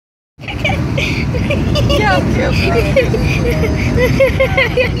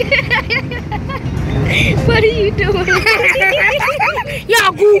What are you doing?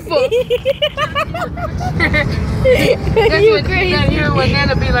 Y'all goofer. That's You what crazy. that here what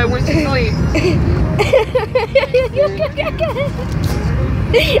Nana be like when she sleep.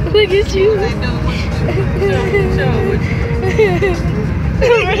 Look at you.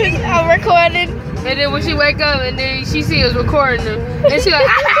 I'm recording. And then when she wake up and then she see us recording her, and she like,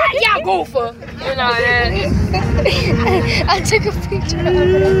 y'all goofer. You know that. I took a picture of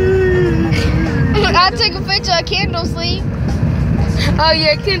it. I took a picture of Kendall sleep. Oh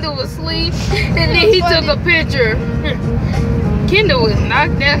yeah, Kendall was asleep, and then he took a picture. Kendall was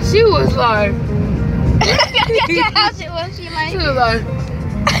knocked out. She was like, How she was? She like, she was like,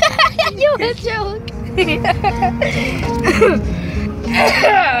 you a joke.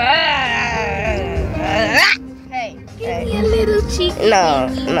 Hey, give me a little cheek. no,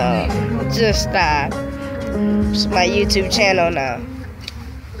 just it's my YouTube channel now.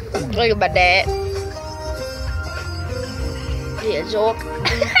 Look at my dad. Yeah, joke.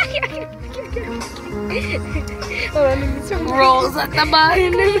 Hold on, let me swim. Rolls at the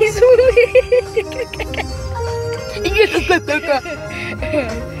bottom. Let me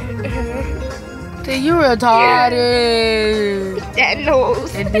So you retarded. That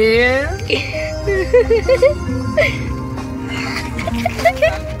nose. And then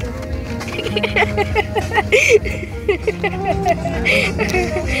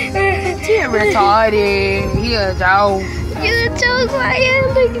she retarded. He a dog. You a joke,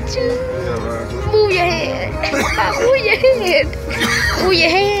 Ryan. Look at you. Move your head. Move your head. Move your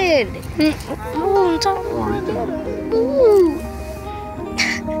head. Move, talk. Move.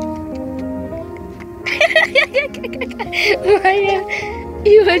 Ryan,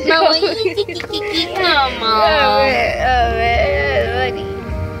 you a joke. Come Oh on. man, buddy.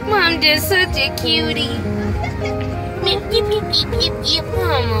 Mom just such a cutie. Come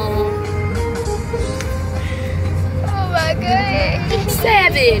on. Oh my god.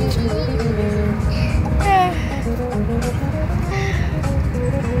 Savage.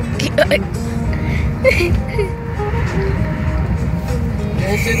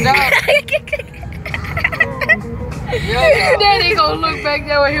 That's your dog. Daddy gonna look back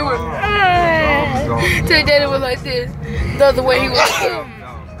that way he was. Say Daddy was like this. The other way he was.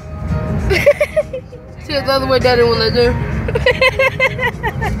 See the other way Daddy was like this.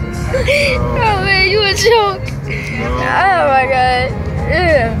 Oh man, you a joke. Oh my god.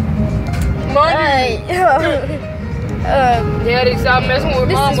 Yeah. Money. Daddy, stop messing with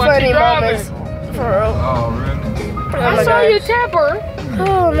This Mom is while funny she driving. moments. For real. Oh, really? Oh I my saw god. you tap her.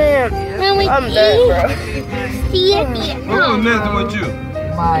 Oh man. I'm done, bro. Who was messing with you?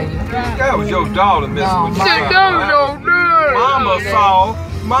 That was your daughter messing with you. Sit down, yo, dude.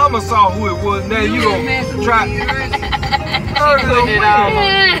 Mama saw who it was. Now you gonna try.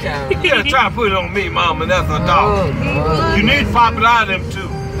 Yeah, try to put it on me, Mama. That's her daughter. You need to pop it out of them too.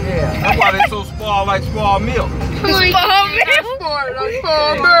 That's why they so spoiled like spoiled milk.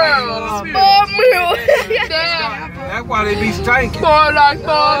 That's why they be stinking. Oh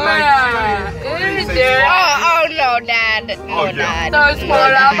no, Dad. Oh, No, yeah. Dad. Mama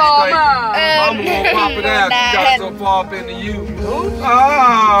won't pop it out. She got so far up into you.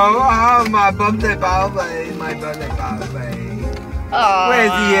 Oh, my birthday baby. My birthday baby.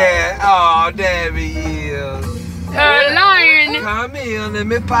 Where's he at? Oh, there he is. Lion. Come in, let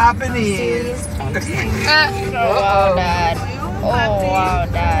me pop it in. Oh wow, Dad. Oh wow,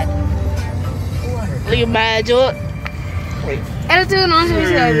 Dad. Look at my joke. Attitude on his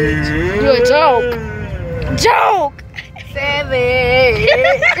savage. You a joke. Joke. Savage.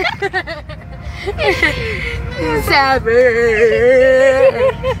 Savage.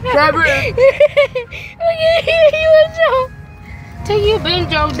 Look at you a joke. Take your been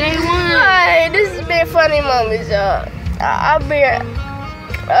joke day one. Hi, this has been funny moments, y'all. I'll be.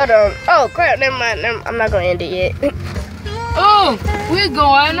 Hold on. Oh crap! Never mind. I'm not gonna end it yet. Oh, we're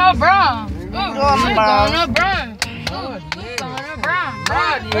going up brown. Oh, Going brown. Going up brown.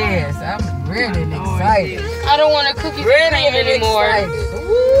 Yes, I'm really excited. I don't want a cookie cream anymore.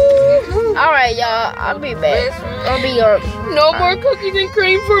 All right, y'all. I'll be back. I'll be on. No more cookies and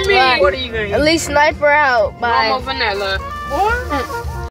cream for me. Bye. What are you gonna eat? At least sniper out. Bye. Mama vanilla. What?